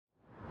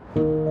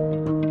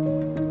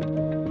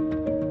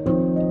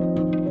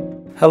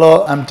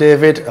Hello, I'm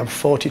David. I'm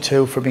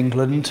 42 from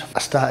England. I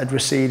started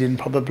receding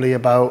probably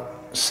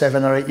about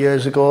 7 or 8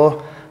 years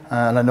ago,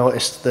 and I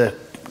noticed the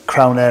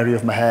crown area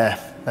of my hair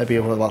maybe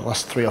over the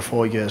last 3 or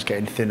 4 years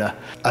getting thinner.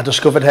 I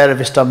discovered Hair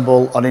of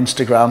Istanbul on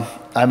Instagram.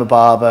 I'm a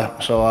barber,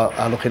 so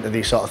I look into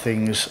these sort of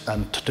things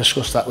and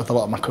discuss that with a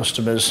lot of my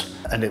customers,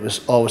 and it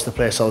was always the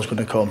place I was going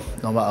to come,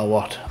 no matter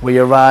what. We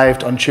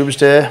arrived on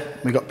Tuesday.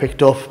 We got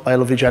picked up by a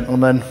lovely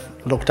gentleman,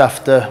 looked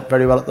after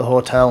very well at the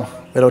hotel.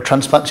 We had our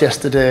transplants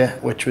yesterday,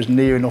 which was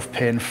near enough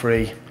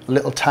pain-free. A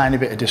little tiny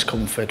bit of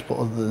discomfort, but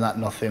other than that,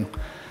 nothing.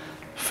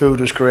 Food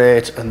was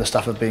great and the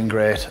staff have been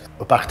great.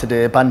 We're back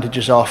today,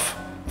 bandages off,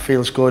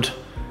 feels good,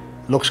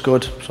 looks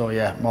good, so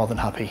yeah, more than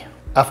happy.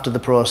 After the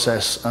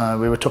process,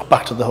 we were took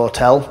back to the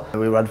hotel.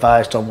 We were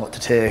advised on what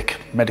to take,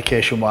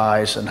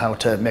 medication-wise, and how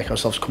to make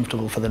ourselves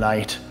comfortable for the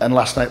night. And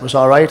last night was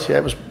all right, yeah,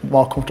 it was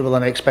more comfortable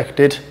than I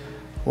expected.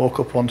 Woke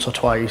up once or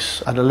twice,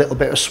 had a little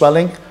bit of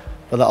swelling,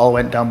 but that all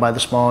went down by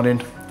this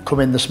morning. Come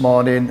in this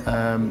morning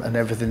and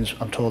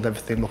I'm told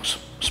everything looks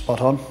spot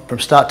on. From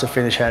start to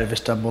finish, Hair of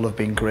Istanbul have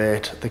been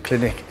great. The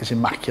clinic is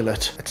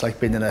immaculate. It's like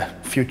being in a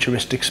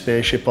futuristic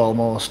spaceship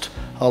almost.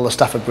 All the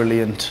staff are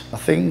brilliant. I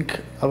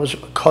think I was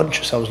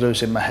conscious I was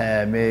losing my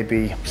hair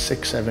maybe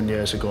 6-7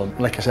 years ago.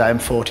 Like I said, I'm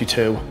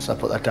 42, so I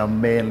put that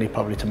down mainly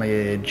probably to my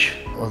age,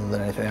 other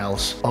than anything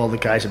else. All the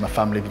guys in my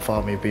family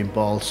before me have been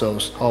bald, so it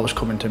was always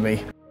coming to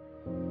me.